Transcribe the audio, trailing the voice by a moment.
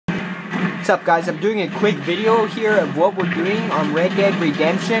up, guys? I'm doing a quick video here of what we're doing on Red Dead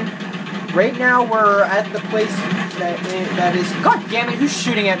Redemption. Right now we're at the place that is... God damn it, who's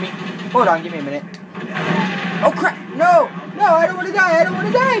shooting at me? Hold on, give me a minute. Oh crap, no, I don't want to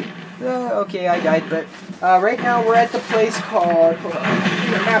die, okay, I died, but right now we're at the place called... Hold on,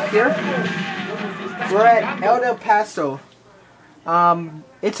 the map here. We're at El Paso.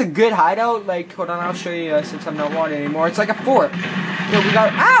 It's a good hideout. Like, hold on, I'll show you since I'm not wanted anymore. It's like a fort. Here we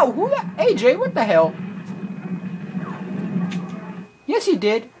got... Ow! Who the... AJ, what the hell? Yes, you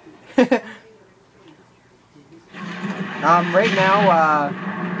did. Right now,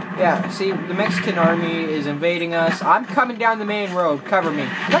 yeah, see, the Mexican army is invading us. I'm coming down the main road. Cover me.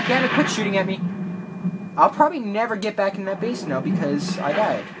 God damn it, quit shooting at me. I'll probably never get back in that base now because I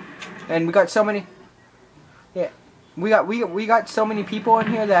died. And we got so many... Yeah. We got so many people in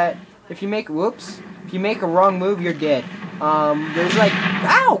here that if you make a wrong move, you're dead. There's like,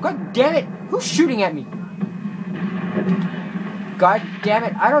 ow, god damn it, who's shooting at me? God damn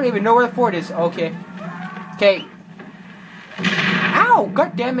it, I don't even know where the fort is. Okay, ow,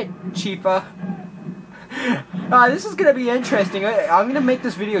 god damn it, Chifa. This is gonna be interesting. I'm gonna make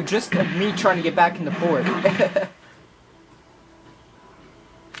this video just of me trying to get back in the fort.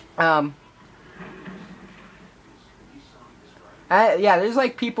 Yeah, there's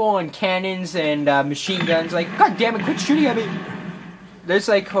like people on cannons and machine guns. Like, god damn it, quit shooting at me. There's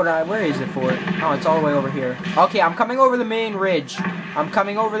like, hold on, where is it for? Oh, it's all the way over here. Okay, I'm coming over the main ridge. I'm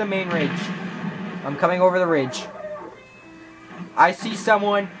coming over the ridge. I see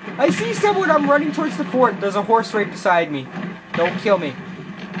someone. I'm running towards the fort. There's a horse right beside me. Don't kill me.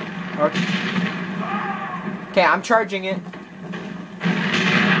 Okay, I'm charging it.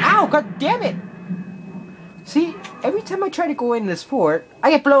 Ow, god damn it. See, every time I try to go in this fort, I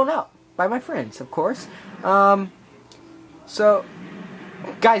get blown up by my friends, of course. So,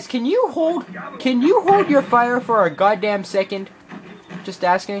 guys, can you hold your fire for a goddamn second? Just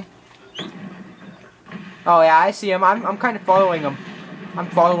asking. Oh yeah, I see him. I'm kind of following him. I'm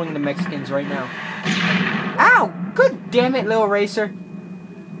following the Mexicans right now. Ow! Good damn it, little racer.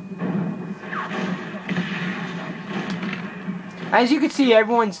 As you can see,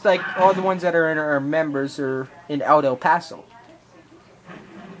 everyone's like, all the ones that are in our members are in El Paso.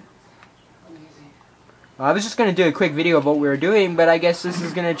 I was just going to do a quick video of what we were doing, but I guess this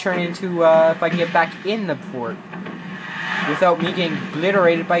is going to turn into if I can get back in the fort without me getting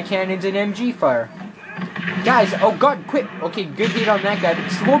obliterated by cannons and MG fire. Guys, oh god, quit. Okay, good hit on that guy, but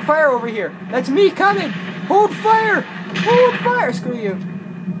just hold fire over here. That's me coming. Hold fire. Hold fire. Screw you.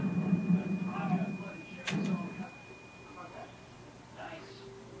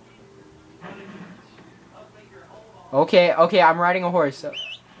 Okay, I'm riding a horse.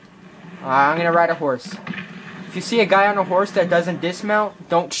 I'm gonna ride a horse. If you see a guy on a horse that doesn't dismount,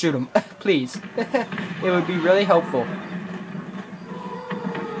 don't shoot him, please. It would be really helpful.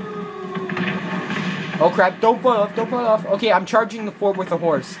 Oh crap, don't fall off. Okay, I'm charging the fort with a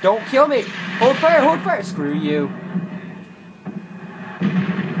horse. Don't kill me! Hold fire! Screw you.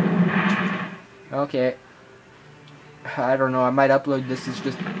 Okay. I don't know, I might upload this, it's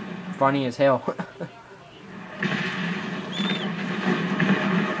just funny as hell.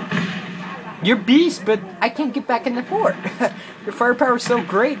 You're beast, but I can't get back in the fort. Your firepower is so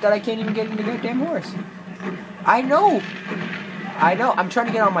great that I can't even get in the goddamn horse. I know. I'm trying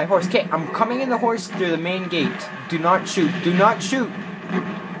to get on my horse. Okay, I'm coming in the horse through the main gate. Do not shoot.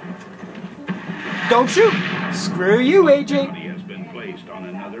 Don't shoot. Screw you, AJ. Has been placed on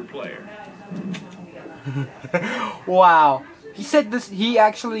another player. Wow. He said this. He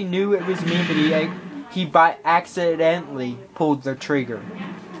actually knew it was me, but he by accidentally pulled the trigger.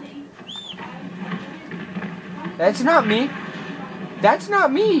 That's not me. That's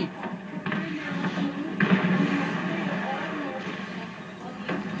not me.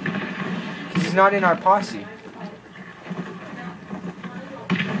 He's not in our posse.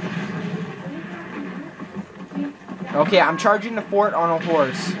 Okay, I'm charging the fort on a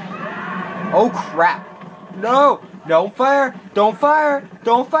horse. Oh crap. No! Don't fire!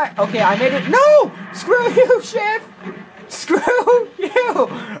 Okay, I made it. No! Screw you, chef! Screw you!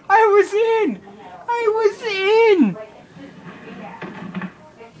 I was in!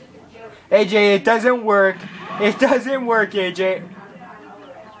 AJ, it doesn't work. AJ.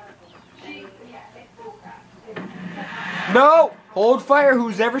 No! Hold fire,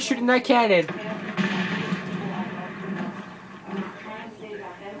 who's ever shooting that cannon.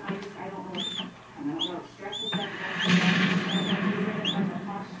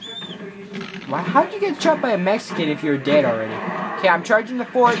 How'd you get shot by a Mexican if you're dead already? Okay, I'm charging the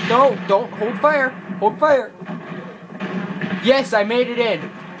fort. No, don't hold fire. Yes, I made it in.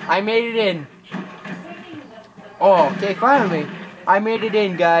 I made it in. Oh, okay, finally. I made it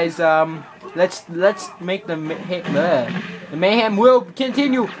in, guys. Let's make the mayhem will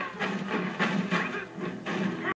continue.